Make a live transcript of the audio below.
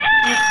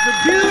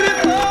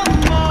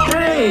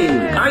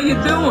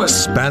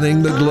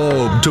spanning the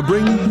globe to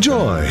bring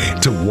joy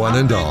to one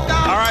and all.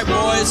 All right,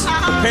 boys,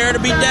 prepare to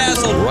be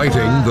dazzled.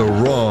 Righting the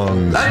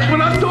wrongs. That's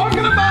what I'm talking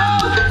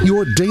about!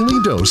 Your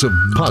daily dose of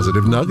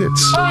positive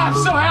nuggets. Oh, I'm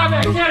so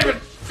happy I can't even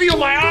feel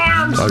my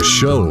arms! A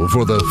show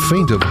for the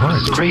faint of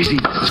heart. It's crazy,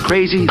 it's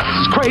crazy,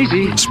 it's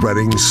crazy.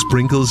 Spreading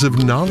sprinkles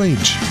of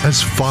knowledge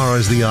as far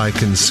as the eye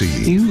can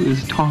see. You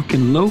is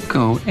talking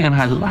loco, and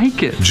I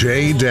like it.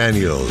 Jay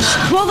Daniels.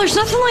 Well, there's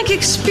nothing like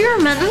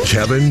experimenting.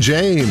 Kevin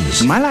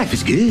James. My life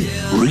is good,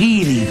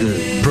 really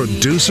good.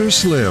 Producer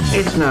Slim.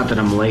 It's not that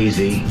I'm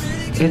lazy.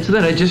 It's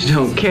that I just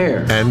don't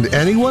care. And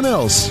anyone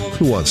else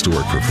who wants to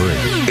work for free.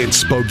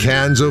 It's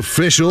Spokane's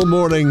official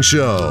morning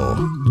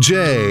show.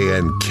 Jay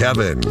and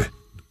Kevin.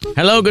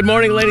 Hello, good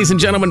morning, ladies and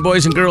gentlemen,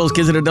 boys and girls,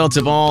 kids and adults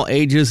of all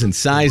ages and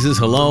sizes.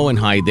 Hello and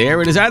hi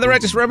there. It is I, the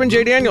Righteous Reverend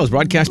Jay Daniels,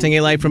 broadcasting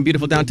a live from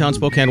beautiful downtown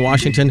Spokane,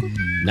 Washington,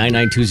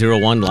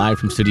 99201, live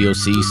from Studio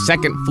C,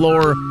 second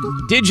floor,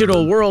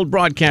 Digital World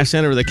Broadcast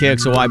Center of the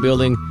KXOY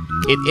building.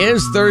 It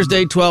is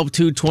Thursday,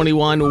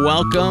 12/2/21.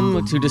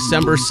 Welcome to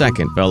December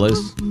 2nd,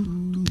 fellas.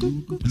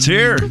 It's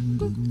here.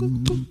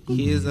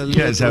 You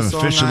guys have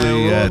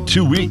officially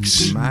 2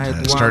 weeks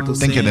to start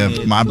thinking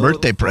of my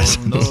birthday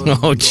presents.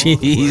 Oh,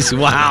 jeez.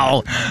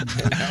 Wow.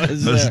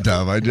 That's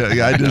dumb. I just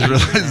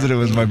realized that it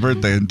was my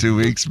birthday in 2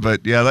 weeks,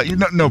 but yeah,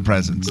 no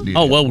presents.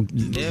 Oh, well,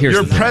 here's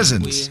your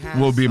presents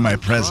will be my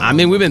presents. I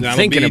mean, we've been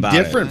thinking about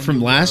it. Different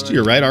from last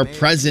year, right? Our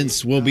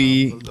presents will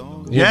be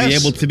be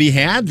able to be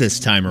had this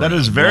time around. That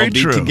is very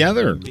true.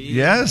 Together.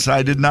 Yes,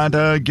 I did not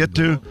get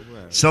to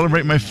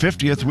celebrate my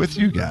 50th with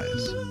you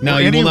guys. No,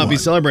 you will not be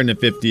celebrating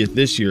the 50th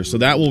this year, so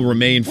that will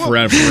remain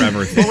forever.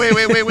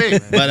 Well,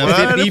 wait. But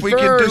what if we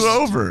could do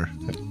over?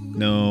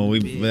 No,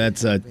 we've had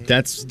to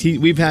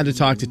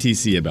talk to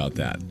TC about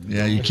that.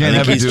 Yeah, you can't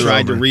have he's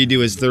tried to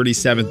redo his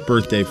 37th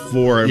birthday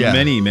for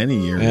many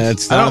years.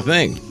 That's not a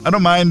thing. I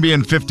don't mind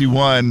being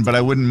 51, but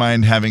I wouldn't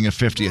mind having a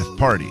 50th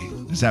party.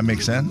 Does that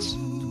make sense?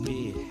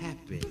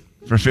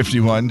 For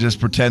 51, just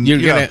pretend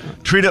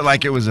treat it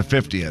like it was a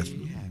 50th.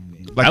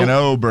 Like an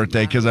O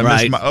birthday, because I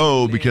missed my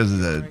O because of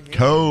the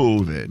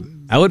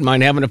COVID. I wouldn't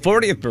mind having a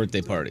 40th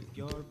birthday party.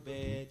 You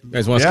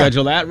guys want to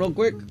schedule that real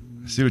quick?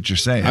 See what you're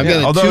saying. I've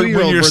got a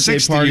 2-year-old birthday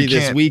party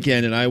this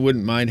weekend, and I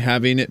wouldn't mind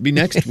having it be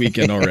next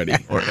weekend already.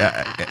 Or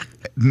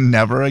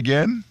never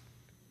again?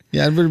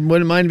 Yeah, I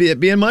wouldn't mind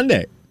it being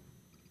Monday.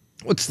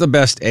 What's the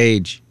best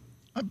age?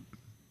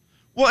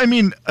 Well, I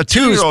mean, a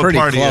 2-year-old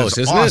party close,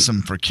 is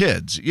awesome for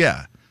kids.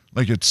 Yeah.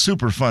 Like, it's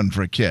super fun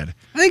for a kid.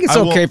 I think it's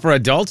okay for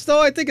adults,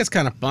 though. I think it's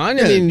kind of fun.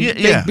 I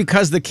mean,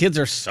 because the kids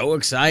are so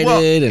excited. Well,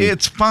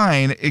 it's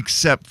fine,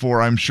 except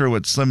for I'm sure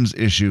what Slim's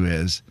issue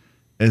is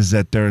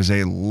that there's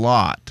a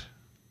lot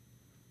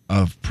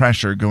of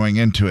pressure going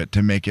into it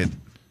to make it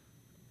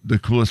the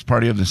coolest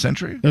party of the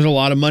century. There's a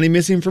lot of money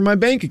missing from my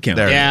bank account.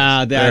 There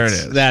it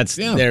is. That's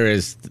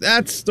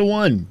the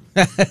one.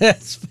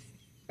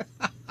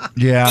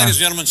 Yeah. Ladies and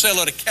gentlemen, say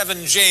hello to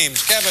Kevin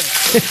James. Kevin.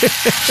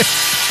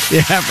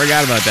 Yeah, I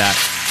forgot about that.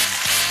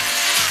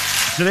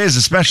 Today is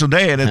a special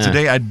day, and it's a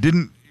day I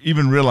didn't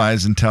even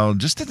realize until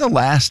just in the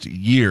last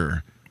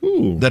year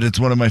that it's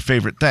one of my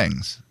favorite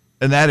things.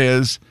 And that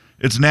is,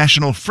 it's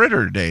National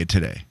Fritter Day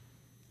today.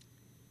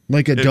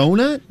 Like a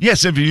donut?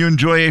 Yes, if you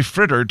enjoy a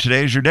fritter,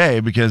 today's your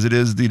day because it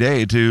is the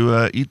day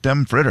to eat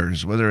them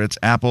fritters, whether it's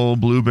apple,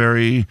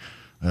 blueberry,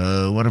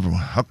 whatever,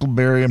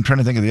 huckleberry. I'm trying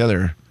to think of the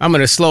other. I'm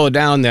going to slow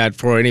down that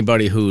for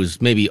anybody who's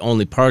maybe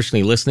only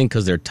partially listening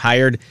because they're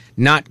tired.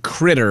 Not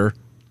critter.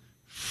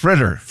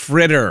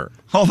 Fritter.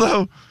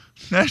 Although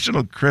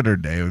National Critter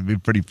Day would be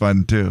pretty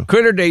fun too.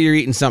 Critter Day, you're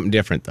eating something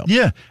different though.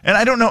 Yeah, and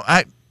I don't know.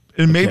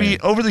 Maybe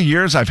over the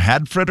years I've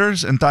had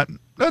fritters and thought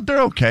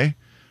they're okay,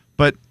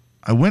 but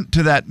I went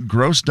to that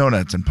Gross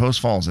Donuts in Post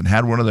Falls and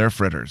had one of their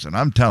fritters, and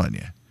I'm telling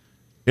you,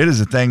 it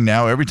is a thing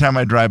now. Every time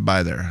I drive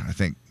by there, I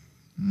think,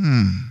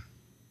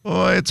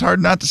 boy, it's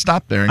hard not to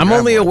stop there. I'm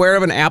only aware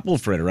of an apple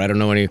fritter. I don't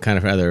know any kind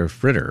of other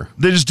fritter.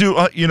 They just do,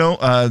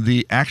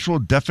 the actual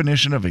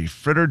definition of a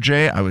fritter,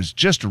 Jay. I was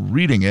just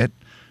reading it.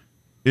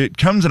 It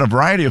comes in a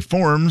variety of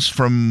forms,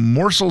 from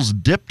morsels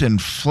dipped in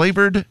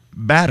flavored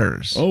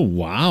batters. Oh,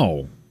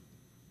 wow.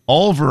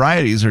 All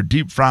varieties are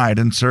deep fried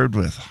and served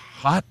with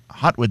hot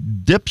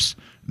with dips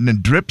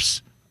and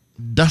drips,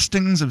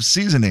 dustings of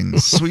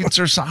seasonings, sweets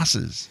or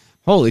sauces.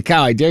 Holy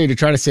cow, I dare you to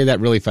try to say that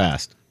really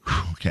fast.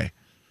 Okay.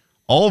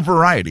 All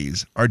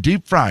varieties are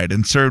deep fried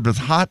and served with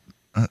hot...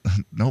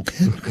 nope.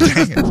 Dang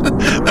it.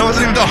 That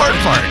wasn't even the hard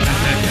part.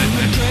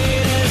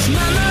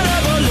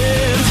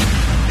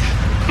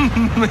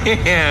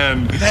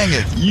 Man. Dang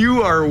it.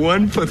 You are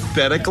one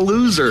pathetic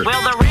loser. Will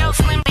the real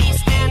Slim B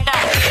stand up?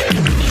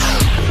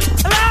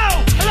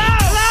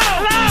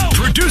 Hello!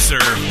 Producer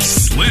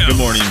Slim. Good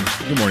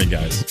morning,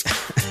 guys.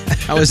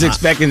 I was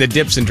expecting the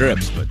dips and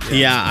drips, but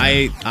yeah,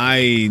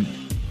 I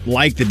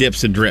like the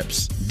dips and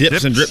drips.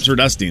 Dips and drips or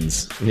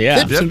dustings.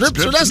 Yeah, dips and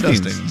drips or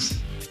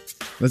dustings.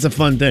 That's a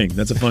fun thing.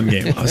 That's a fun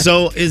game.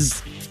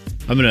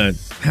 I'm gonna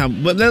have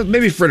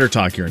maybe fritter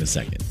talk here in a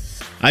second.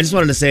 I just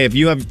wanted to say, if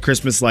you have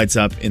Christmas lights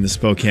up in the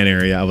Spokane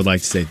area, I would like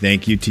to say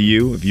thank you to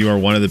you. If you are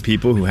one of the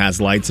people who has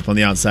lights up on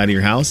the outside of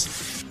your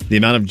house, the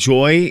amount of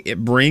joy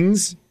it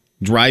brings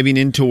driving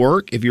into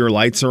work, if your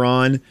lights are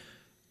on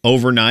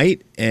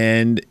overnight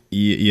and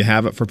you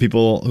have it for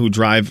people who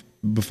drive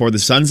before the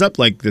sun's up,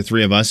 like the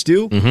three of us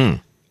do,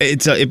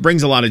 it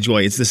brings a lot of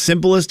joy. It's the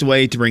simplest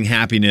way to bring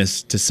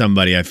happiness to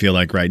somebody, I feel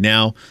like, right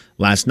now.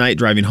 Last night,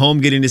 driving home,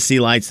 getting to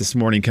see lights. This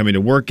morning, coming to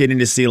work, getting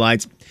to see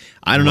lights.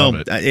 I don't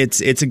know.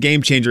 It's a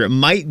game changer. It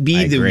might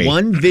be the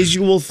one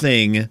visual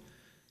thing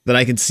that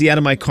I can see out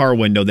of my car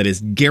window that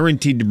is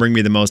guaranteed to bring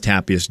me the most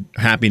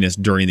happiness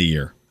during the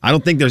year. I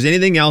don't think there's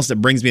anything else that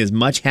brings me as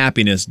much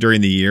happiness during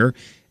the year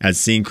as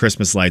seeing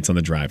Christmas lights on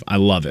the drive. I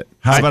love it.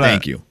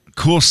 Thank you.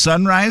 Cool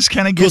sunrise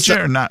kind of gets you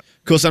or not?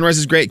 Cool sunrise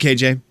is great,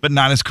 KJ. But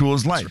not as cool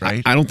as light,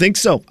 right? I don't think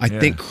so. I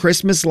think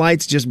Christmas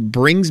lights just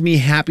brings me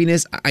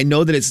happiness. I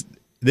know that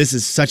this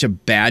is such a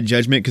bad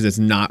judgment because it's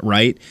not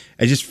right.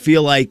 I just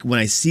feel like when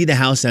I see the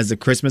house as the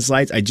Christmas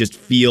lights, I just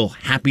feel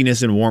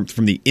happiness and warmth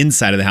from the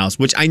inside of the house,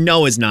 which I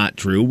know is not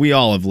true. We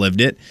all have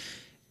lived it.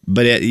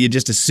 But you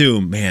just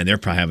assume, man, they're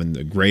probably having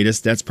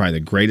that's probably the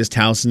greatest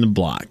house in the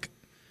block.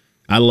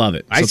 I love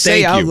it. I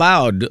say out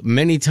loud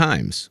many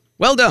times,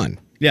 well done.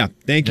 Yeah,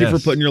 thank you for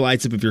putting your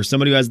lights up. If you're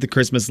somebody who has the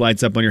Christmas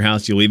lights up on your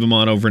house, you leave them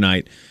on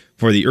overnight.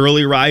 For the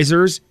early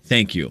risers,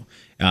 thank you.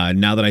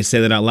 Now that I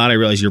say that out loud, I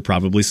realize you're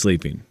probably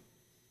sleeping.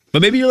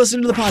 But maybe you're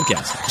listening to the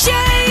podcast. Jay,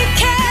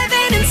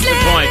 Kevin, and Slim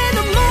in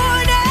the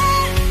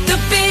morning. The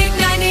big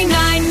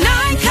 99.9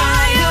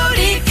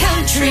 Coyote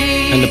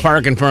Country. And the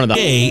park in front of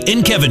the Jay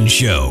and Kevin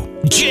Show.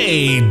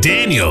 Jay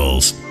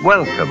Daniels.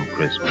 Welcome,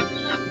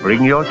 Christmas.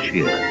 Bring your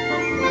cheer.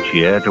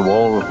 Cheer to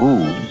all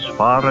whom's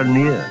far and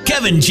near.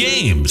 Kevin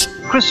James.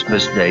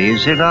 Christmas Day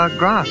is in our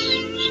grasp,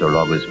 so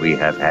long as we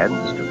have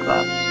hands to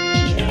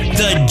clasp.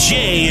 The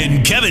Jay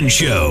and Kevin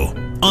Show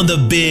on the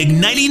big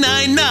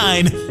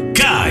 99.9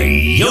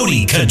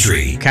 Coyote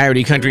Country.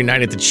 Coyote Country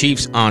night at the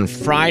Chiefs on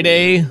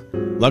Friday.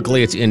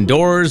 Luckily, it's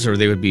indoors, or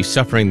they would be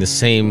suffering the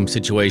same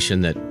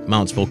situation that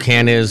Mount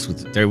Spokane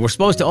is. They were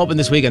supposed to open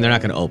this week, and they're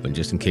not going to open,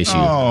 just in case you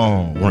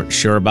weren't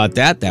sure about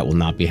that. That will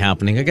not be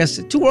happening. I guess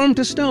it's too warm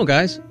to snow,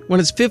 guys.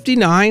 When it's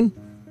 59,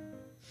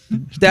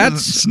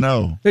 that's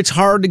snow. It's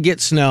hard to get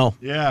snow.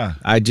 Yeah.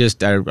 I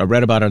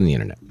read about it on the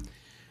internet.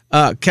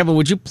 Kevin,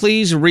 would you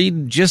please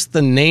read just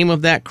the name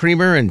of that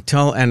creamer and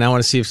I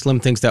want to see if Slim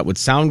thinks that would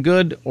sound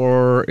good,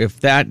 or if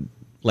that,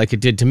 like it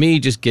did to me,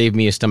 just gave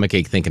me a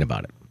stomachache thinking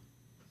about it.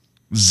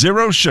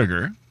 0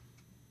 sugar.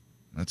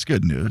 That's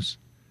good news.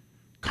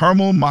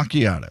 Caramel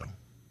macchiato.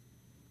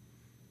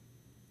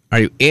 Are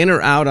you in or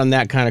out on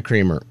that kind of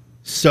creamer?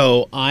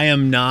 So I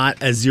am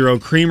not a zero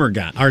creamer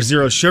guy or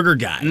zero sugar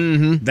guy.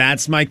 Mm-hmm.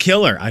 That's my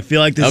killer. I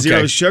feel like the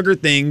zero sugar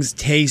things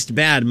taste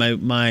bad.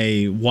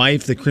 My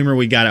wife, the creamer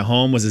we got at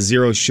home was a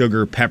 0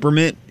 sugar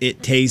peppermint.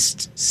 It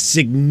tastes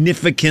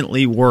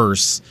significantly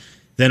worse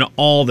than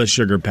all the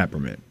sugar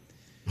peppermint.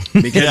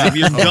 Because if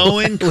you're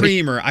going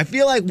creamer, I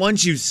feel like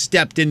once you've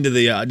stepped into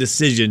the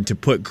decision to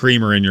put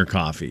creamer in your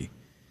coffee,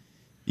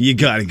 you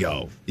gotta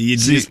go. You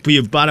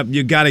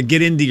gotta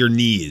get into your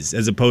knees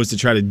as opposed to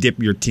try to dip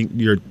your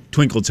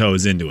twinkle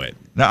toes into it.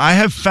 Now I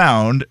have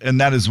found,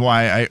 and that is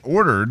why I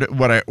ordered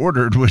what I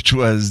ordered, which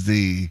was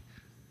the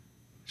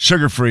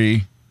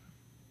sugar-free.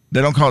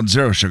 They don't call it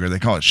 0 sugar; they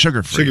call it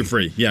sugar-free.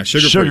 Sugar-free, yeah,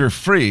 sugar-free.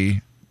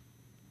 Sugar-free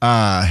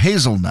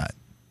hazelnut.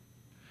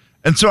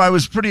 And so I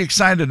was pretty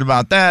excited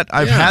about that.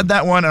 I've had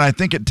that one, and I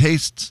think it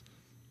tastes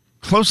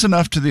close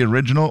enough to the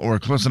original, or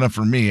close enough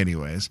for me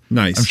anyways.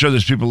 Nice. I'm sure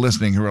there's people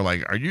listening who are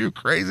like, are you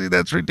crazy?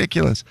 That's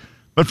ridiculous.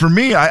 But for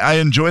me, I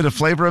enjoy the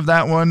flavor of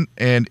that one,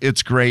 and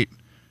it's great.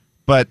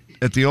 But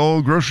at the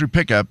old grocery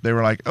pickup, they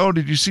were like, oh,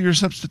 did you see your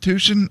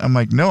substitution? I'm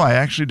like, no, I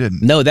actually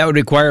didn't. No, that would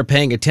require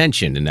paying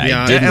attention, and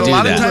I didn't do that. A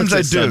lot of times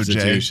I do,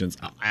 Jay.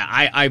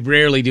 I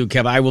rarely do,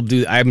 Kev. I will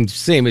do. I'm the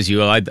same as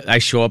you. I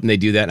show up and they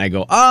do that, and I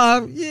go,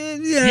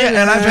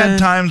 yeah. And I've had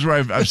times where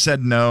I've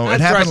said no.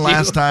 It happened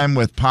last time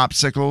with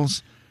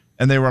popsicles,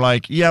 and they were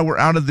like, yeah, we're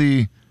out of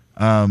the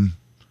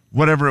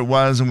whatever it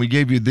was, and we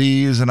gave you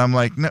these, and I'm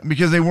like, no,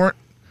 because they weren't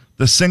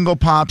the single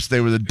pops, they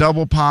were the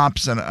double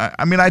pops, and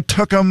I mean, I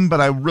took them,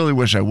 but I really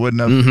wish I wouldn't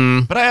have.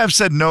 Mm-hmm. But I have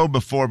said no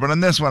before, but on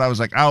this one, I was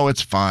like, oh,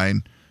 it's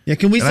fine. Yeah,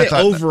 can we say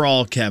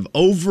overall, Kev,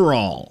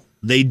 overall,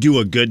 they do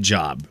a good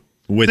job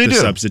with the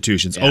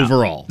substitutions,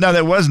 overall. Now,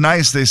 that was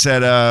nice. They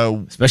said,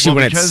 especially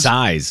when it's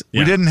size.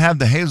 We didn't have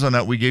the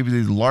hazelnut. We gave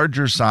you the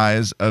larger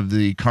size of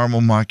the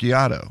caramel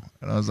macchiato.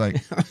 And I was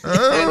like,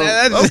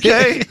 oh,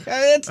 okay.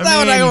 That's not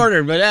what I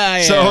ordered,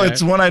 but So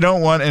it's one I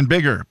don't want and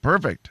bigger.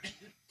 Perfect.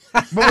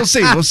 But we'll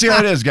see. We'll see how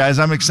it is, guys.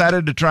 I'm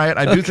excited to try it.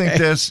 I do think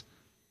this.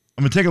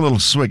 I'm going to take a little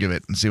swig of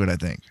it and see what I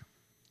think.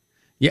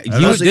 Yeah, you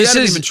haven't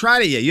even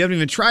tried it yet. You haven't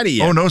even tried it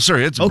yet. Oh, no, sir.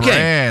 It's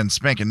brand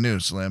spanking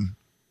new, Slim.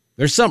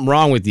 There's something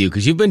wrong with you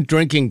because you've been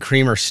drinking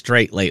creamer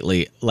straight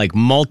lately, like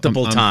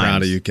multiple times. I'm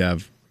proud of you,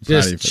 Kev.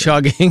 Just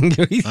chugging.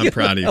 I'm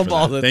proud of you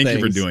for that. Thank you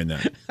for doing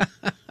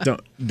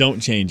that. Don't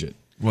change it.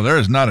 Well, there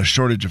is not a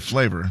shortage of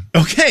flavor.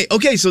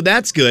 Okay, so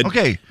that's good.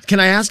 Okay. Can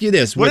I ask you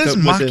this? What is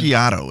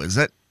macchiato? Is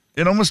that?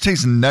 It almost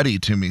tastes nutty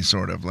to me,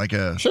 sort of like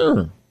a.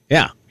 Sure.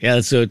 Yeah,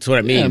 that's what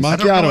it means. I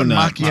don't know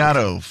what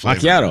macchiato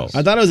flavor Macchiato. is.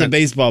 I thought it was a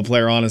baseball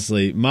player,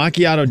 honestly.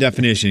 Macchiato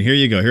definition. Here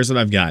you go. Here's what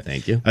I've got.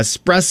 Thank you.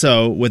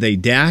 Espresso with a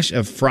dash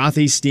of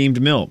frothy steamed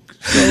milk.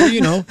 So,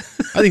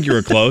 I think you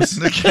were close.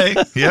 Okay.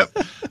 Yep.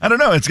 I don't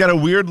know. It's got a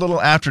weird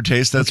little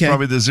aftertaste. That's Okay.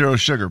 probably the zero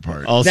sugar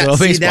part. Also, a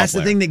baseball that's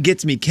player. the thing that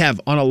gets me, Kev.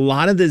 On a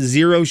lot of the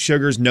zero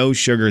sugars, no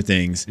sugar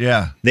things,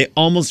 Yeah. they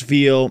almost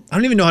feel, I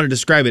don't even know how to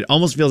describe it,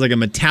 almost feels like a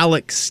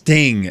metallic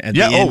sting at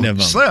the end of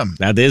them. Slim.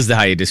 That is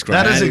how you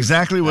describe That it. is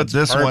exactly what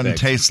this one perfect.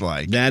 tastes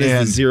like. That is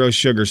the zero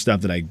sugar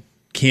stuff that I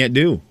can't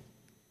do.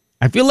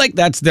 I feel like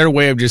that's their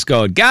way of just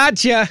going,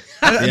 gotcha.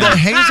 The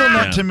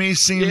hazelnut to me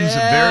seems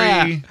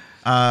very.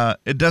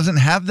 It doesn't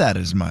have that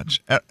as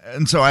much,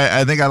 and so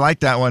I think I like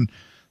that one.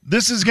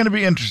 This is going to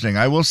be interesting.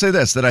 I will say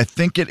this: that I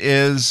think it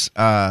is.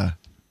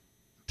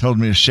 Told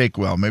me to shake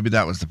well. Maybe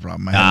that was the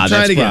problem. I haven't Try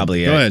That's it again.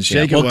 probably it. Go ahead,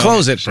 shake it Well, well.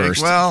 close it Shake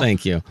first. well.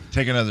 Thank you.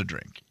 Take another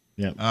drink.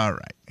 Yep. All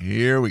right,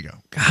 here we go.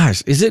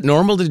 Gosh, is it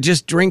normal to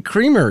just drink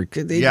creamer?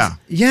 Yeah.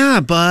 Yeah,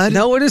 bud.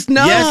 No, it is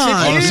not. Yes, it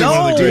is. Honestly,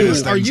 one of the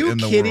greatest Are things you in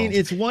the kidding? world.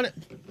 It's one.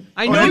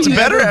 I Oh, know it's you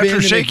better Ever after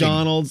been to shaking.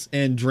 McDonald's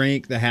and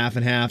drank the half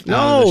and half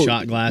out of the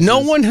shot glasses? No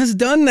one has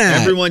done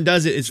that. Everyone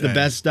does it. It's the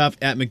best stuff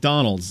at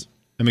McDonald's.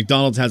 And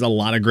McDonald's has a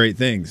lot of great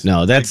things.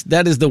 No,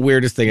 that is the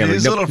weirdest thing ever.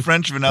 These No, little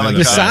French vanilla.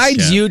 besides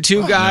cups. you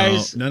two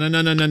guys, No.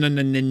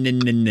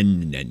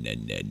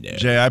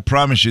 Jay, I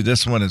promise you,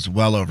 this one is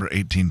well over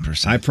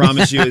 18%. I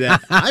promise you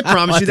that. I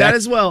promise you that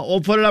as well.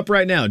 We'll put it up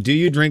right now. Do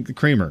you drink the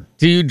creamer?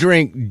 do you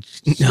drink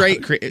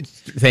Straight.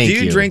 Thank do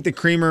you you. drink the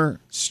creamer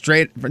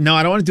straight? No,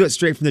 I don't want to do it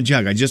straight from the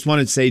jug. I just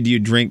want to say, do you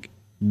drink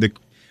the?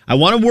 I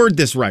want to word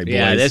this right, boys.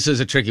 Yeah, this is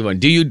a tricky one.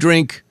 Do you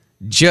drink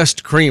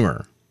just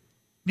creamer?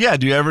 Yeah,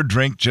 do you ever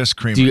drink just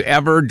creamer? Do you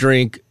ever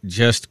drink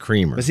just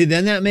creamer? But see,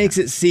 then that makes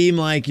it seem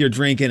like you're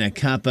drinking a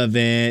cup of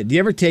it. Do you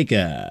ever take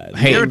a?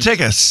 Do you ever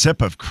take a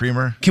sip of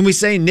creamer? Can we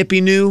say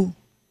nippy new?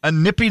 A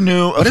nippy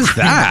new. What is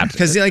that?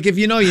 Because like if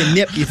you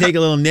nip, you take a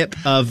little nip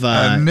of.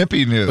 A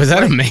nippy new. Was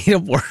that a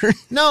made-up word?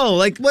 No,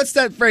 like what's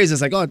that phrase?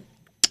 It's like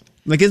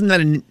isn't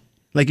that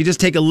like you just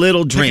take a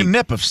little drink? Take a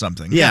nip of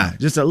something. Yeah,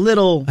 just a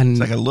little. It's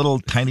like a little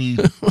tiny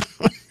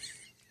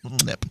little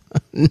nip.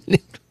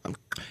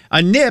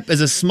 A nip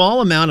is a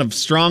small amount of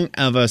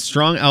a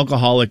strong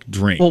alcoholic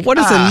drink. Well, what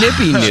is a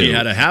nippy new? She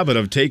had a habit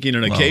of taking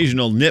an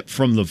occasional nip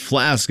from the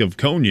flask of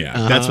cognac.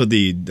 That's what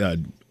the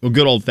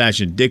good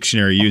old-fashioned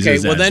dictionary uses.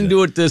 Okay, well then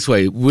do it this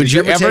way. Would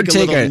you ever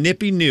take a a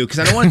nippy new? Because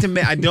I don't want it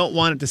to. I don't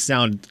want it to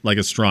sound like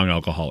a strong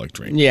alcoholic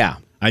drink. Yeah.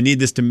 I need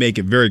this to make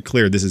it very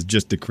clear. This is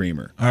just the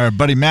creamer. Our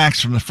buddy Max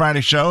from the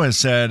Friday Show has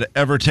said,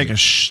 ever take a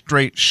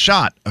straight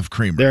shot of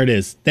creamer? There it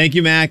is. Thank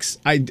you, Max.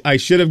 I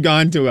should have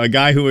gone to a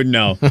guy who would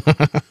know.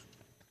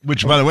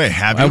 Which, by the way,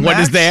 have you, what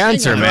Max? is the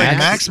answer, Hang on, Max?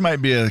 Max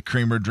might be a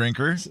creamer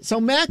drinker. So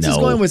Max is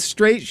No. going with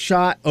straight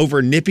shot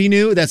over nippy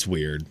new? That's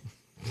weird.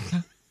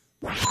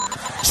 Jay,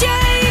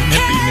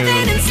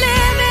 Kevin, and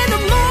Slim in the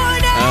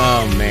morning.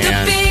 Oh,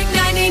 man. The big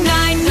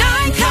 99.9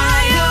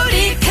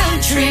 Coyote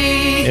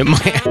Country. It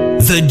might.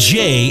 The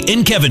Jay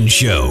and Kevin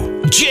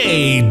Show.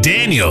 Jay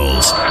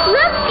Daniels. Look,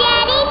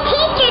 Daddy,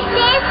 teacher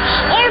says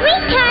every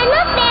time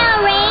a bell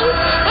rings,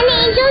 an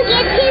angel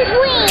gets his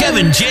wings.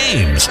 Kevin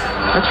James.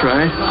 That's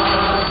right.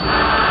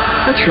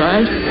 That's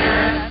right.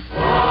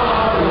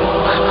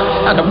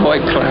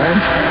 Attaboy,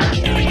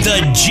 Clarence.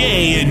 The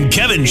Jay and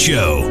Kevin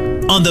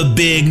Show on the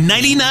Big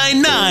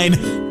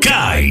 99.9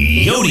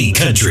 Coyote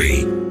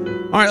Country.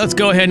 All right, let's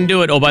go ahead and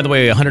do it. Oh, by the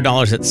way,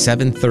 $100 at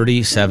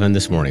 7:37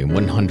 this morning.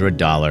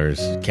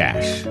 $100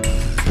 cash.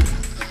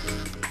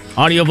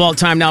 Audio Vault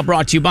time now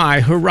brought to you by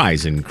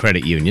Horizon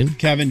Credit Union.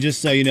 Kevin,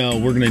 just so you know,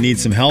 we're going to need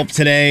some help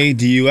today.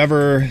 Do you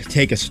ever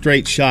take a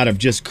straight shot of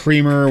just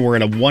creamer? We're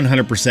at a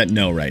 100%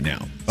 no right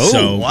now. Oh,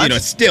 so, what?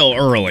 it's still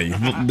early.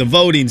 The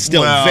voting's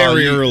still Well,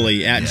 very you-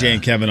 early at Jay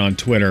and Kevin on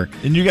Twitter.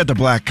 And you got the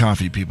black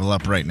coffee people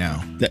up right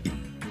now.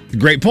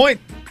 Great point.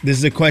 This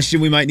is a question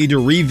we might need to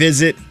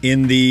revisit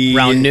in the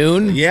Around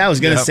noon? Yeah, I was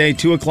going to Yep. say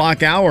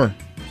 2:00 hour.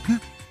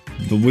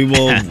 But we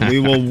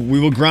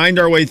will grind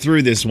our way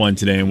through this one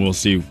today, and we'll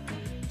see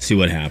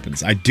what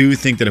happens. I do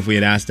think that if we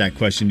had asked that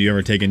question, do you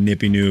ever take a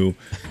nippy new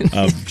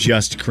of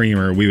just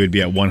creamer, we would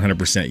be at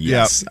 100%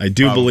 yes. Yep, I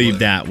do probably. believe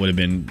that would have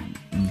been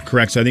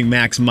correct. So I think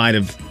Max might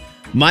have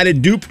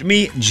duped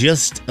me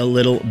just a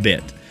little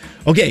bit.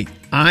 Okay,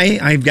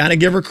 I've got to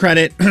give her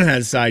credit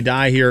as I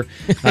die here.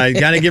 I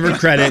got to give her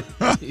credit.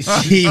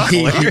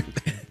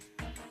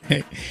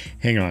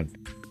 Hang on.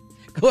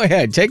 Go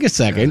ahead, take a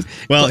second.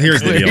 Well,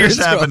 here's the deal. Here's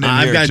happening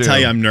I've here, got to tell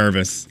too. you, I'm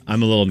nervous.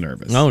 I'm a little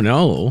nervous. Oh,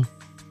 no.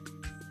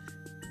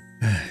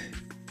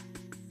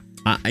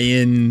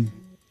 In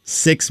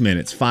 6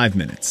 minutes, 5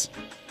 minutes,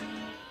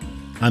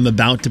 I'm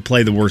about to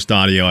play the worst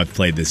audio I've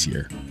played this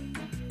year.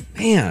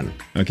 Man.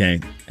 Okay,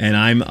 and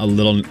I'm a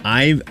little.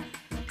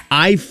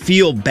 I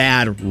feel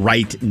bad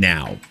right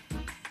now.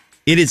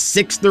 It is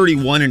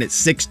 6:31 and at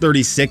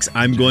 6:36,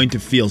 I'm going to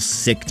feel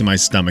sick to my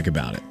stomach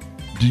about it.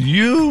 Do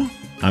you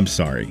I'm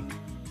sorry.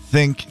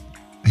 think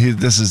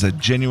this is a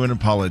genuine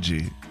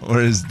apology?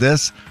 Or is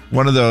this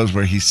one of those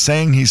where he's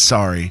saying he's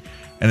sorry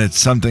and it's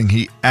something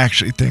he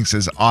actually thinks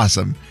is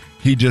awesome?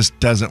 He just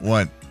doesn't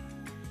want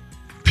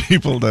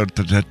people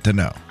to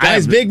know.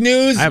 Guys, big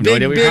news. I have no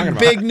idea what you're talking about.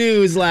 Big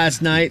news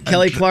last night.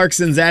 Kelly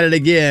Clarkson's at it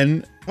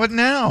again. What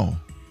now?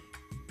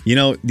 You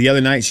know, the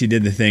other night she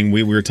did the thing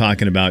we were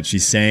talking about. She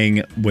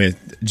sang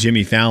with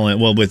Jimmy Fallon.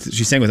 Well,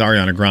 she sang with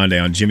Ariana Grande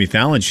on Jimmy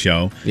Fallon's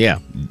show. Yeah.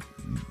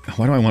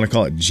 Why do I want to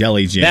call it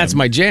Jelly Jam? That's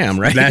my jam,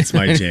 right? That's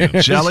my jam.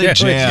 Jelly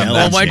Jam. Oh,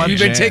 That's Mike, my you've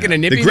been jam. taking a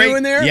nippie new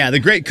in there? Yeah, the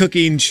great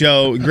cooking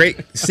show, great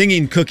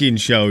singing cooking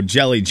show,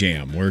 Jelly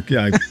Jam, where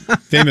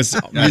famous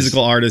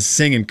musical artists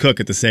sing and cook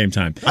at the same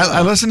time.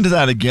 I listened to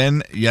that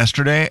again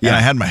yesterday, and I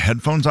had my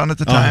headphones on at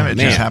the time. It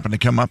just happened to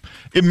come up.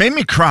 It made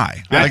me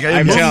cry.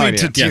 It moved me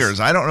to tears.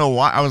 I don't know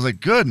why. I was like,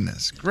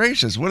 goodness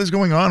gracious, what is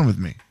going on with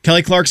me?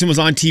 Kelly Clarkson was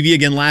on TV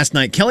again last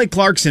night. Kelly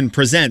Clarkson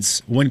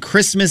presents When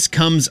Christmas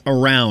Comes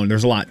Around.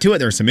 There's a lot to it.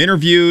 There's some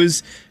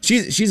interviews.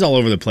 She's all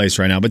over the place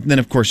right now. But then,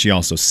 of course, she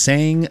also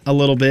sang a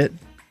little bit.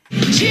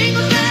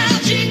 Jingle bell,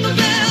 jingle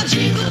bell,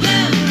 jingle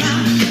bell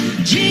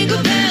rock.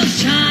 Jingle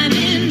bells chime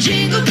in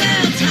jingle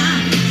bell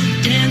time.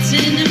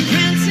 Dancing and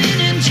prancing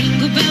in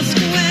Jingle Bell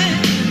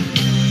Square.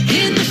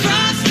 In the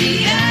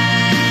frosty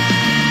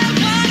air.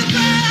 What a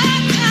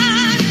bright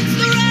time. It's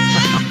the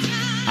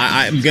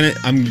right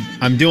time.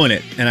 I'm doing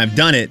it, and I've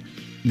done it.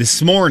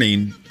 This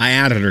morning, I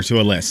added her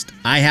to a list.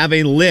 I have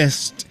a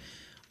list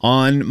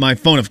on my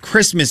phone of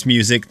Christmas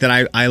music that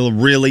I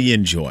really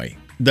enjoy.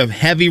 The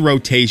heavy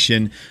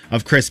rotation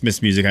of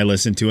Christmas music I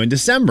listen to in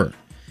December.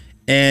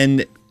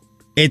 And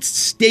it's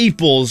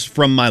staples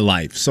from my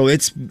life. So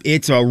it's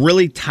a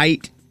really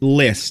tight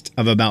list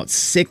of about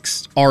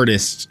 6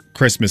 artists'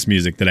 Christmas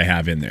music that I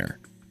have in there.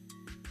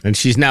 And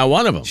she's now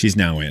one of them. She's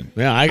now in.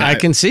 Yeah, I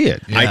can see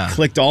it. I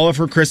clicked all of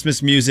her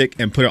Christmas music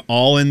and put it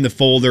all in the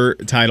folder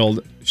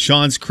titled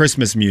Sean's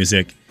Christmas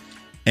Music.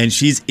 And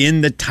she's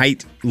in the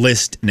tight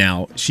list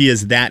now. She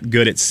is that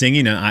good at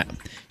singing, and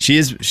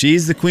she's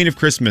the queen of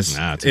Christmas.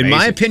 In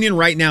my opinion,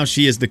 right now,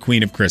 she is the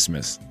queen of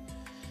Christmas.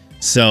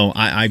 So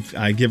I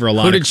give her a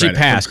lot of credit. Who did she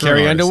pass?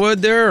 Carrie Underwood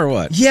there or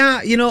what?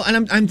 Yeah,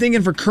 and I'm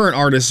thinking for current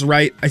artists,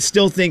 right? I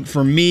still think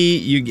for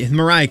me,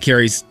 Mariah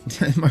Carey's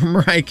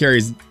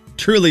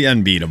truly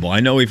unbeatable. I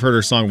know we've heard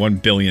her song 1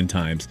 billion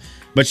times.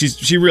 But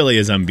she really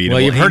is unbeatable.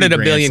 Well, you've heard Amy it a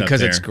Grant's billion up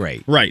because there. it's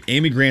great. Right.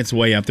 Amy Grant's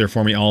way up there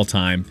for me all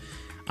time.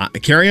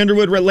 Carrie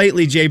Underwood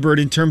lately, Jay Bird,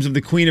 in terms of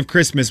the Queen of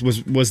Christmas,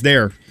 was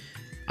there.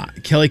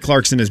 Kelly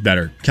Clarkson is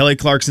better. Kelly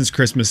Clarkson's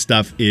Christmas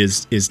stuff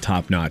is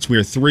top notch. We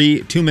are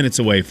 2 minutes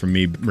away from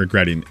me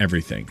regretting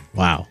everything.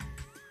 Wow.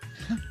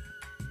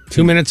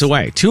 2 minutes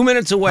away. 2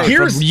 minutes away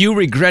from you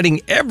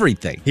regretting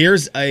everything.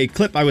 Here's a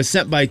clip I was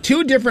sent by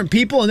 2 different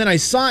people, and then I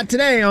saw it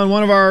today on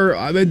one of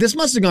our... this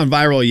must have gone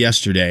viral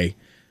yesterday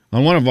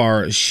on one of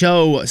our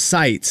show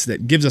sites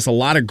that gives us a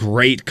lot of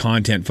great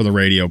content for the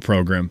radio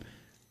program.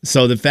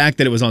 So the fact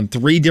that it was on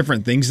 3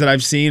 different things that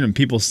I've seen and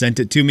people sent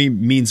it to me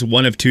means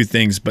one of 2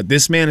 things. But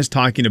this man is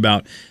talking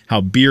about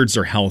how beards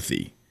are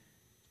healthy.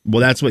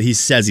 Well, that's what he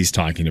says he's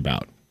talking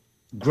about.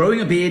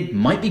 Growing a beard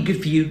might be good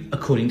for you,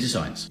 according to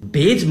science.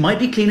 Beards might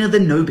be cleaner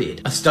than no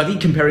beard. A study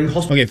comparing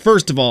Okay,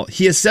 first of all,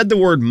 he has said the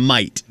word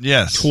might.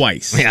 Yes.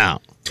 Twice. Yeah.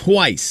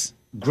 Twice.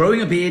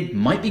 Growing a beard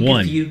might be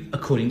good for you,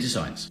 according to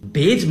science.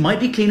 Beards might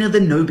be cleaner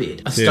than no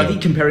beard. A study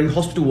comparing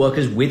hospital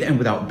workers with and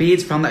without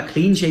beards found that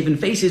clean-shaven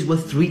faces were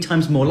 3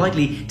 times more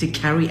likely to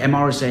carry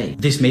MRSA.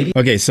 This may be...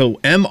 Okay, so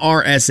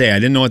MRSA, I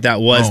didn't know what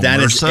that was.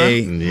 That is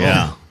MRSA?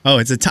 Yeah. Oh,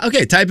 it's a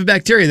type of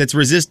bacteria that's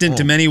resistant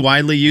to many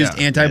widely used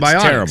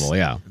antibiotics. It's terrible,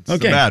 yeah. It's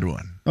the bad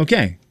one.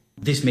 Okay.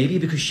 This may be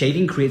because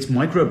shaving creates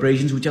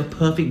microabrasions, which are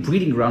perfect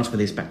breeding grounds for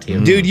this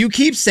bacteria. Dude, you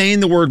keep saying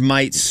the word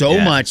might so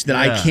much that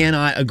I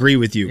cannot agree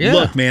with you. Yeah.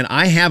 Look, man,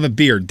 I have a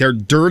beard. They're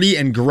dirty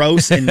and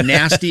gross and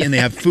nasty, and they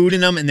have food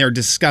in them, and they're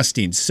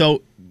disgusting.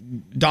 So,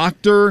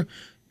 Dr.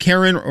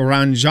 Karen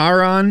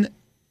Ranjaran,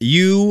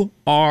 you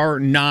are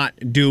not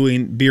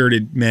doing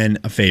bearded men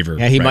a favor.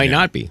 Yeah, he right might now.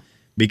 not be.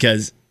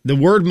 Because the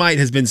word might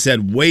has been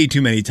said way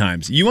too many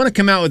times. You want to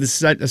come out with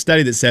a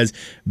study that says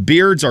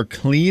beards are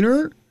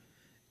cleaner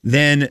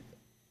than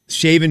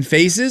shaven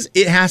faces?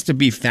 It has to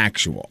be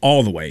factual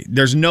all the way.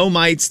 There's no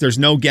mites, there's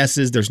no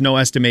guesses, there's no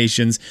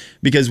estimations,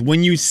 because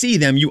when you see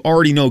them, you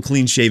already know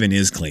clean shaven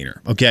is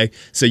cleaner, okay?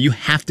 So you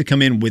have to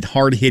come in with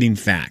hard-hitting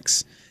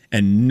facts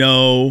and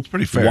no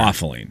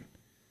waffling.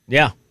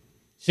 Yeah. As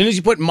soon as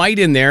you put might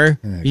in there,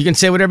 you can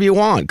say whatever you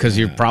want because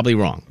you're probably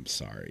wrong. I'm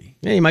sorry.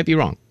 Yeah, you might be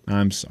wrong.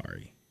 I'm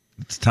sorry.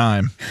 It's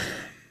time.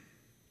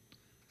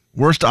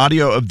 Worst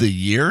audio of the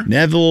year?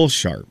 Neville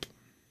Sharp.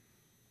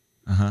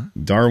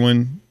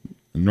 Darwin,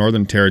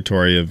 Northern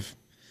Territory of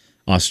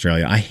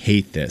Australia. I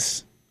hate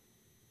this.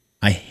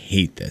 Oh,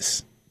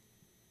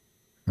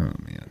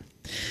 man.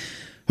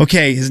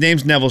 Okay, his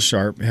name's Neville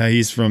Sharp.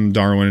 He's from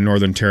Darwin,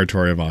 Northern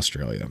Territory of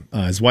Australia.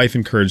 His wife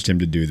encouraged him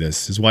to do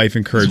this. His wife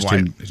encouraged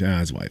him.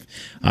 His wife.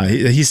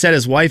 He said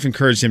his wife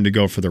encouraged him to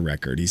go for the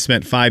record. He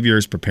spent 5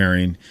 years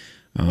preparing.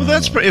 Well,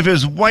 that's if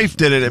his wife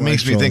did it, it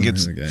makes me think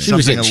it's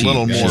something a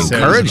little more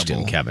encouraged him,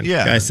 reasonable. Kevin.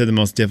 Yeah. Guy said the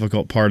most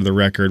difficult part of the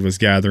record was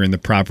gathering the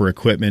proper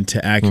equipment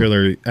to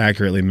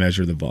accurately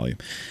measure the volume.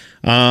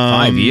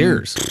 5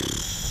 years.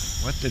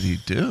 What did he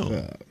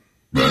do?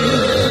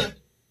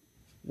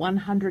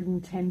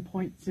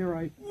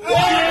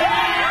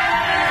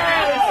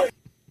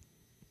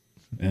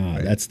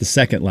 110.0. That's the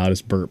second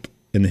loudest burp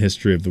in the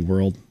history of the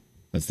world.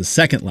 That's the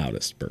second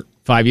loudest burp.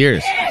 5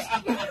 years.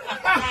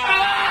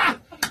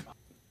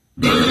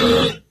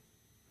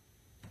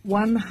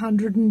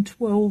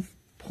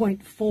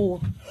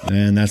 112.4.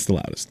 And that's the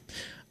loudest.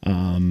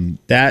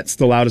 That's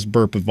the loudest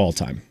burp of all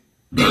time.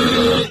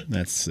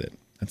 That's it.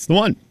 That's the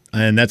one.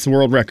 And that's the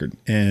world record.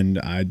 And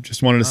I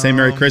just wanted to say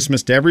Merry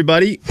Christmas to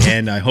everybody.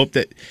 And I hope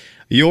that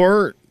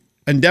your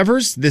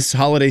endeavors this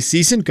holiday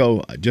season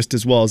go just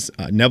as well as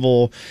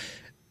Neville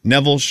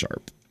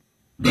Sharp.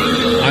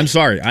 I'm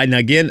sorry.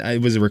 Again, I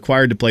was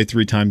required to play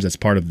 3 times. That's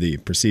part of the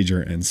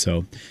procedure. And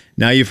so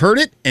now you've heard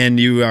it, and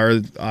you are,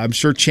 I'm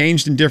sure,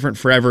 changed and different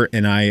forever,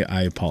 and I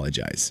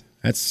apologize.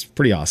 That's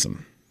pretty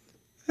awesome.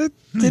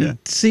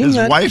 Didn't seem His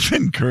that. wife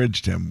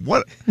encouraged him.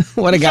 What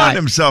What a he guy. found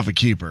himself a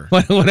keeper.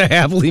 What a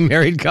happily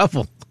married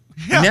couple.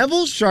 Yeah.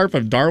 Neville Sharp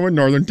of Darwin,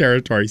 Northern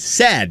Territory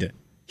said,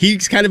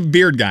 he's kind of a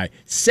beard guy,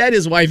 said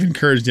his wife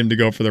encouraged him to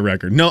go for the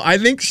record. No, I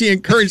think she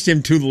encouraged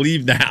him to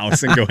leave the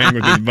house and go hang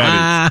with his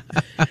buddies.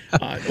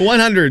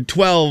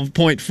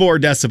 112.4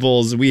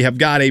 decibels. We have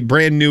got a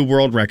brand new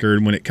world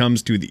record when it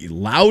comes to the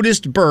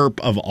loudest burp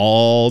of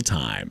all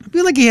time. I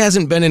feel like he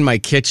hasn't been in my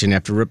kitchen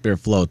after Root Beer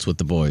Floats with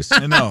the boys.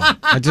 I know.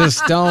 I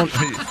just don't.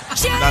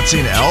 Not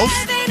seen Elf?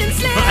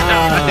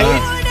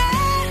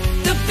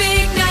 The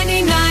big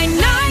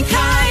 99.9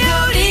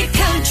 Coyote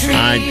Country.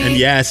 And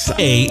yes,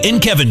 Jay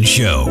and Kevin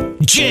Show.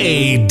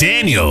 Jay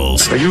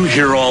Daniels. Are you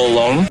here all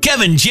alone?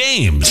 Kevin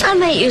James.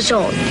 I'm 8 years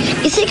old.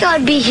 You think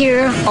I'd be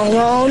here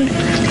alone?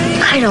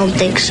 I don't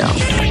think so.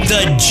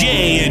 The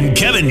Jay and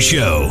Kevin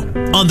Show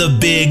on the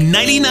big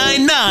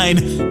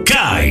 99.9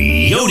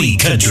 Coyote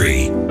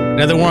Country.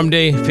 Another warm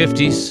day,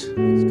 50s. It's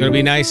going to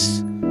be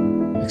nice,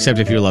 except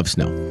if you love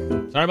snow.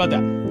 Sorry about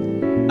that.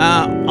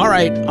 All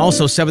right.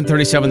 Also,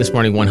 7:37 this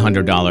morning,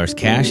 $100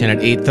 cash. And at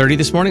 8:30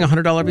 this morning,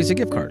 $100 Visa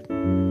gift card.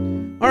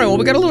 All right. Well,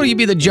 we got a little You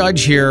Be the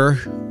Judge here.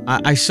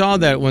 I saw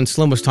that when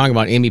Slim was talking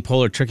about Amy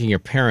Poehler tricking your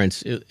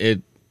parents,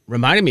 it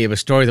reminded me of a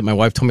story that my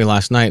wife told me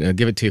last night. And I'll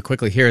give it to you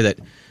quickly here that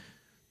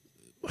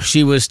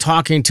she was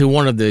talking to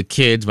one of the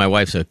kids. My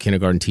wife's a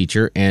kindergarten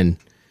teacher. And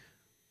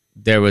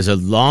there was a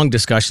long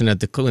discussion in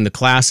the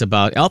class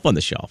about Elf on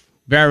the Shelf.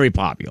 Very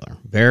popular.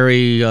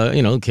 Very,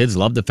 kids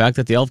love the fact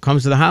that the elf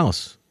comes to the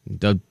house.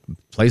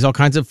 Plays all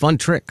kinds of fun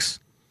tricks.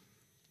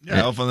 Yeah,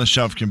 Elf on the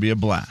Shelf can be a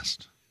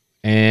blast.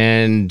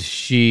 And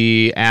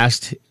she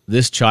asked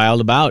this child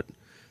about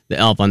the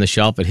Elf on the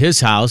Shelf at his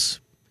house.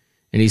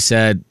 And he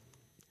said,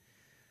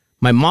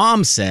 my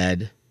mom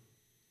said,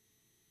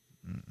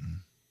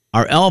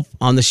 our Elf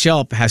on the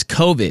Shelf has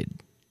COVID.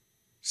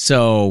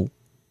 So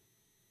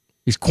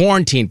he's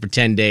quarantined for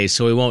 10 days,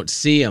 so we won't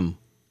see him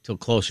till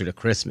closer to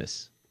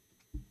Christmas.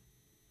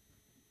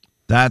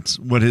 That's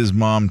what his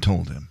mom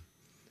told him.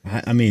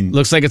 I mean,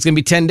 looks like it's going to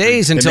be 10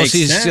 days until makes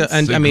she's. sense.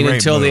 Until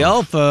move. the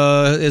elf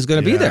is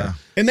going to be there.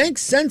 it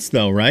makes sense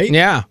though, right?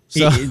 Yeah.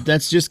 So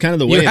That's just kind of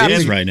the way it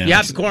is right now. You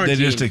have to quarantine.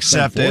 They just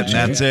accept it, and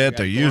that's it.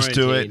 They're used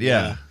to it. Quarantine,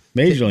 Yeah.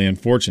 Majorly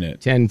unfortunate.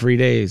 10 free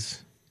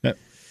days.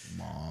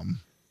 Mom.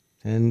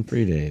 10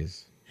 free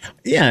days.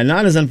 Yeah,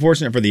 not as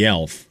unfortunate for the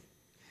elf.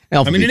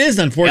 Elf I will mean, be- it is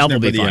unfortunate elf will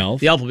for be the fine. elf.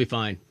 The elf will be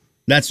fine.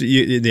 That's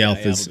the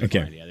elf The is elf will be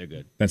okay. fine. Yeah, they're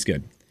good. That's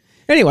good.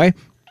 Anyway,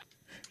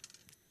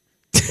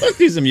 Let's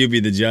do some. You be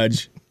the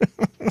judge.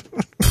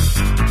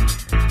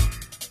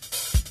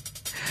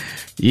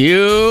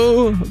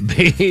 you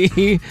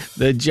be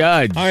the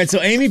judge. All right,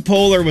 so Amy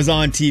Poehler was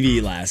on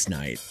TV last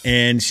night,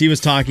 and she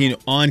was talking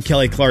on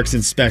Kelly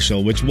Clarkson's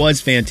special, which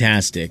was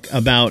fantastic,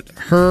 about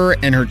her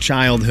and her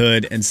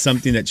childhood and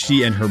something that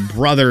she and her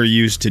brother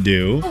used to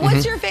do.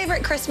 What's your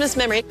favorite Christmas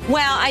memory?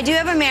 Well, I do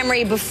have a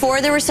memory before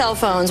there were cell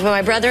phones when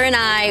my brother and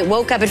I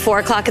woke up at 4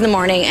 o'clock in the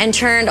morning and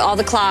turned all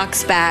the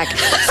clocks back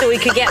so we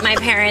could get my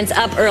parents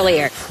up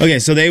earlier. Okay,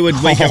 so they would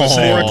wake up at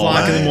 4 Oh,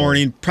 o'clock in the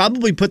morning,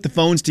 probably put the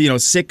phones to,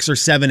 6 or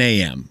 7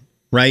 a.m.,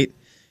 right?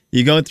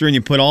 You go through and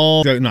you put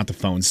not the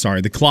phones, sorry,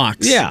 the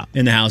clocks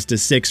in the house to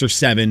 6 or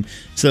 7,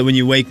 so that when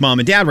you wake mom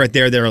and dad right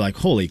there, they're like,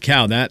 holy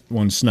cow, that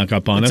one snuck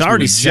up on us. It's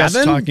already We were just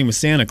 7? talking with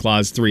Santa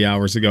Claus 3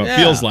 hours ago, Yeah, it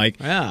feels like,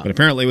 yeah. but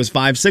apparently it was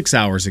 5-6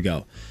 hours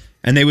ago.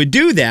 And they would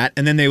do that,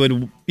 and then they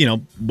would,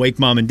 wake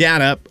mom and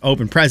dad up,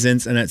 open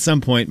presents, and at some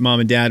point,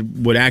 mom and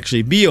dad would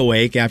actually be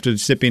awake after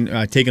taking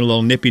a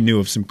little nippie new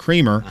of some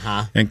creamer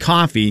and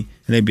coffee,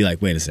 and they'd be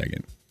like, wait a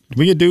second, did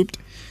we get duped?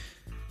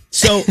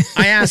 So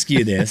I ask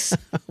you this,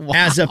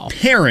 as a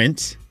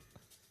parent,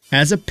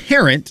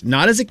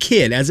 not as a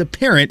kid, as a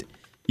parent,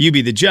 you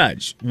be the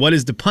judge. What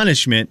is the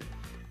punishment,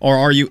 or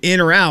are you in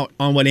or out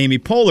on what Amy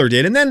Poehler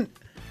did? And then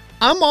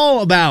I'm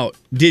all about,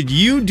 did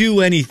you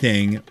do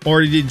anything,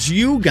 or did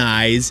you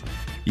guys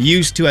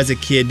used to, as a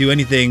kid, do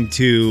anything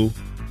to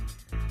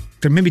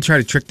maybe try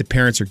to trick the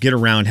parents or get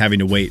around having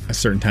to wait a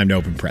certain time to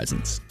open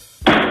presents?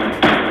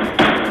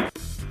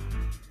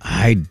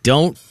 I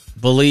don't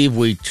believe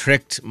we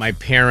tricked my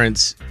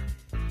parents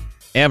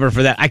ever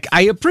for that.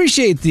 I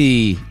appreciate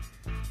the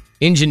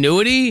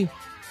ingenuity,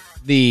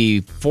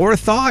 the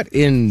forethought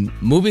in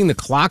moving the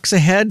clocks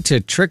ahead to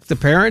trick the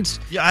parents.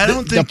 Yeah, I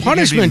don't think the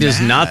punishment you is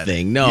can be mad.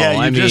 nothing. No,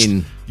 Yeah,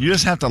 mean, you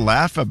just have to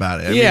laugh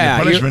about it. I Yeah, mean,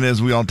 the punishment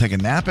is we all take a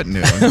nap at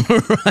noon.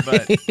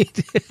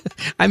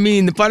 I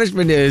mean, the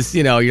punishment is,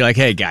 you're like,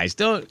 hey guys,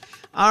 don't.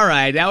 All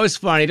right, that was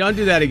funny. Don't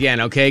do that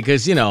again, okay?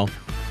 Because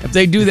if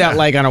they do that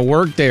like on a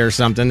work day or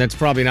something, that's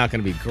probably not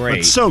going to be great.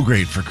 It's so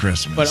great for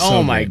Christmas. But so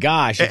oh my great.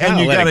 gosh, you and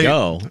you let gotta it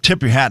go.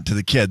 tip your hat to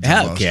the kids,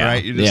 Heck almost, yeah.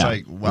 right? You're just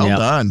like, well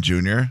done,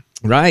 Junior.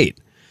 Right.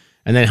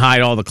 And then hide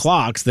all the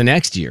clocks the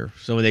next year.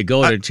 So when they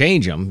go to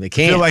change them, they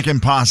can't. I feel like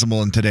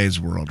impossible in today's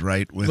world,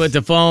 right? With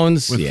the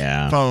phones, with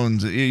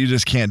phones, you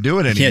just can't do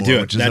it anymore. Can't do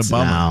it. Which is a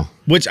bummer. No.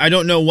 Which I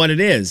don't know what it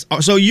is.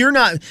 So you're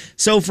not.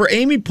 So for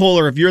Amy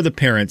Poehler, if you're the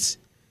parents,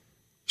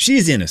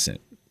 she's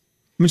innocent.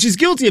 I mean, she's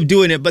guilty of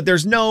doing it, but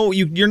there's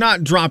you're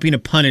not dropping a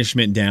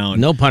punishment down.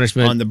 No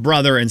punishment on the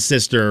brother and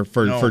sister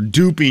for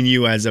duping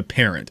you as a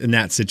parent in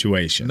that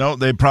situation. No,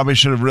 they probably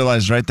should have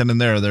realized right then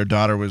and there their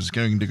daughter was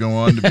going to go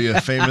on to be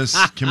a famous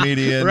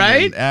comedian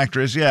right? and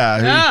actress.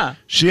 Yeah.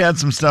 She had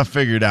some stuff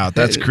figured out.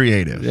 That's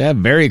creative. Yeah,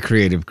 very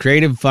creative.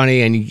 Creative,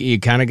 funny, and you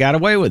kind of got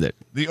away with it.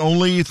 The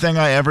only thing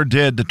I ever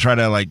did to try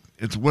to,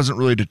 it wasn't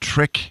really to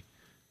trick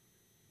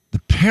the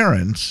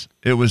parents.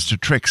 It was to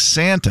trick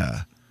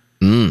Santa.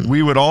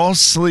 We would all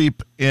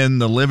sleep in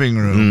the living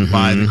room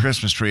by the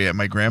Christmas tree at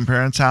my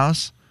grandparents'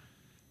 house.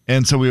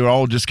 And so we would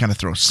all just kind of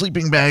throw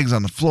sleeping bags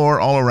on the floor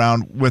all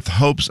around with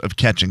hopes of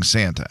catching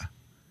Santa.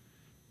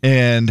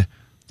 And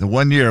the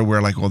one year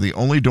we're like, well, the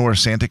only door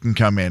Santa can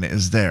come in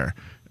is there.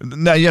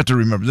 Now you have to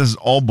remember, this is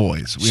all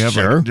boys. We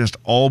have just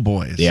all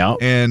boys. Yeah.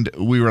 And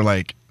we were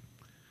like,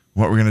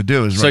 what we're going to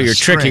do is So run a your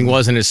string. tricking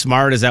wasn't as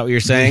smart, is that what you're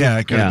saying? Yeah,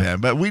 it could have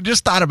been. But we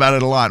just thought about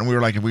it a lot, and we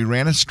were like, if we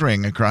ran a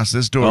string across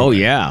this door. Oh,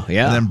 yeah.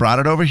 And then brought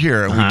it over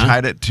here, and we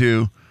tied it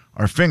to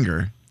our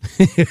finger.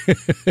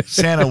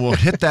 Santa will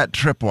hit that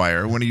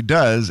tripwire. When he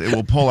does, it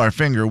will pull our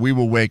finger. We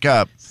will wake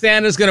up.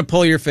 Santa's going to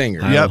pull your finger.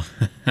 Yep.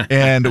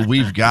 And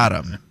we've got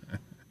him.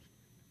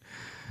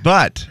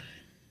 But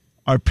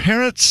our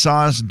parents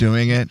saw us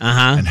doing it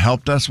and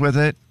helped us with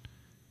it.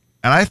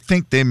 And I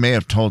think they may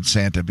have told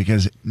Santa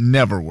because it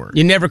never worked.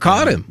 You never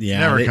caught him? Yeah.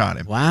 Never caught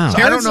him. Wow. So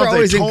I don't know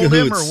if they told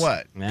him or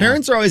what. Yeah.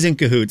 Parents are always in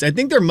cahoots. I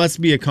think there must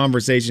be a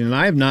conversation, and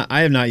I have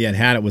not yet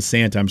had it with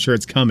Santa. I'm sure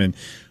it's coming,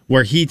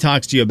 where he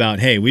talks to you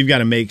about, hey, we've got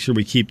to make sure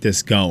we keep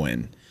this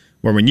going.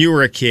 Where when you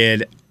were a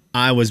kid,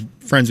 I was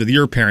friends with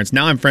your parents.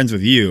 Now I'm friends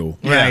with you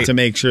to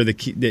make sure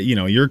that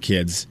your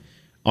kids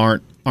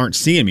aren't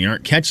seeing me,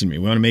 aren't catching me.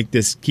 We want to make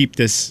this keep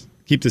this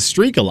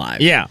streak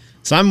alive. Yeah.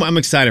 So I'm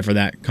excited for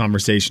that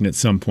conversation at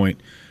some point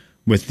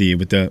with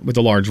the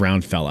large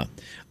round fella.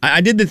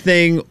 I did the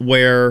thing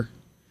where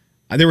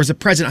there was a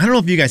present. I don't know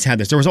if you guys had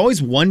this. There was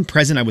always one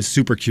present I was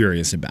super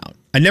curious about.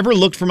 I never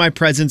looked for my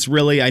presents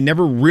really. I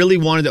never really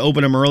wanted to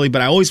open them early,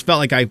 but I always felt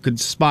like I could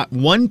spot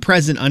one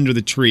present under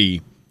the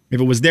tree. If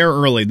it was there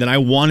early, then I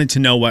wanted to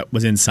know what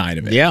was inside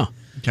of it. Yeah.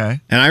 Okay.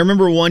 And I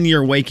remember one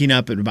year waking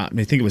up at about,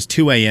 I think it was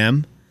 2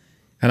 a.m.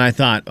 And I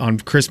thought on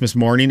Christmas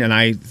morning, and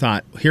I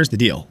thought, here's the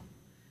deal.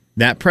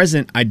 That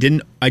present, I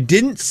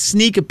didn't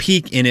sneak a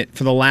peek in it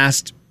for the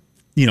last,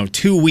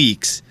 2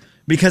 weeks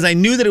because I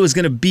knew that it was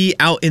going to be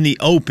out in the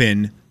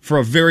open for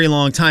a very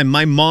long time.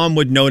 My mom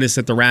would notice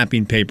that the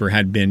wrapping paper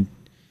had been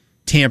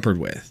tampered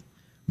with.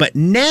 But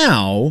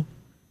now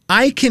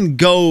I can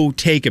go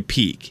take a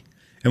peek.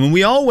 And when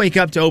we all wake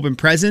up to open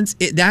presents,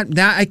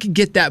 that I can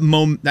get that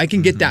moment. I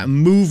can get that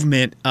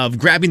movement of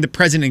grabbing the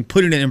present and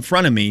putting it in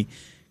front of me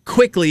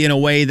quickly in a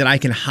way that I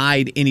can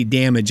hide any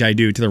damage I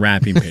do to the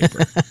wrapping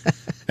paper.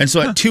 And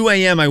so at 2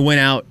 a.m., I went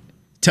out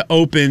to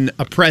open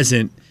a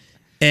present,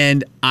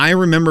 and I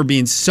remember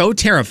being so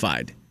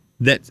terrified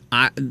that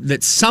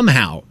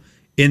somehow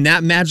in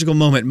that magical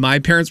moment, my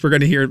parents were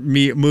going to hear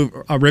me move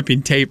a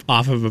ripping tape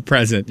off of a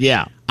present.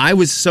 Yeah. I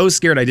was so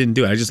scared I didn't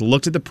do it. I just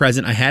looked at the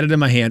present. I had it in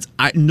my hands.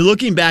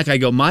 Looking back, I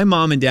go, my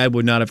mom and dad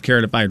would not have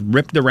cared if I had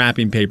ripped the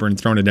wrapping paper and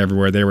thrown it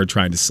everywhere. They were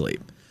trying to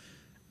sleep.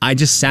 I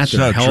just sat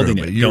there holding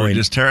it. You were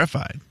just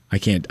terrified. I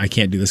can't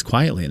do this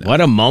quietly enough. What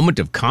a moment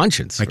of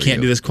conscience. I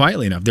can't do this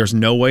quietly enough. There's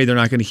no way they're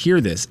not going to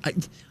hear this.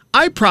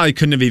 I probably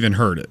couldn't have even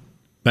heard it,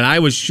 but I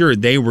was sure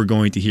they were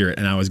going to hear it,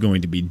 and I was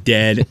going to be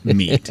dead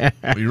meat.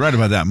 Well, you're right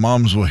about that.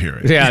 Moms will hear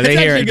it. Yeah, they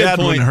hear it. Dad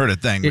wouldn't heard a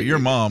thing, but your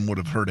mom would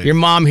have heard it. Your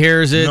mom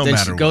hears it, no then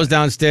matter she goes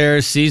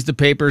downstairs, sees the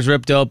papers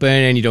ripped open,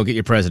 and you don't get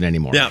your present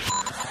anymore. Yeah.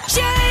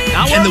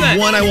 And the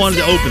one I wanted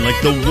to open, like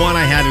the one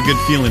I had a good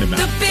feeling about.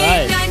 The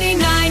big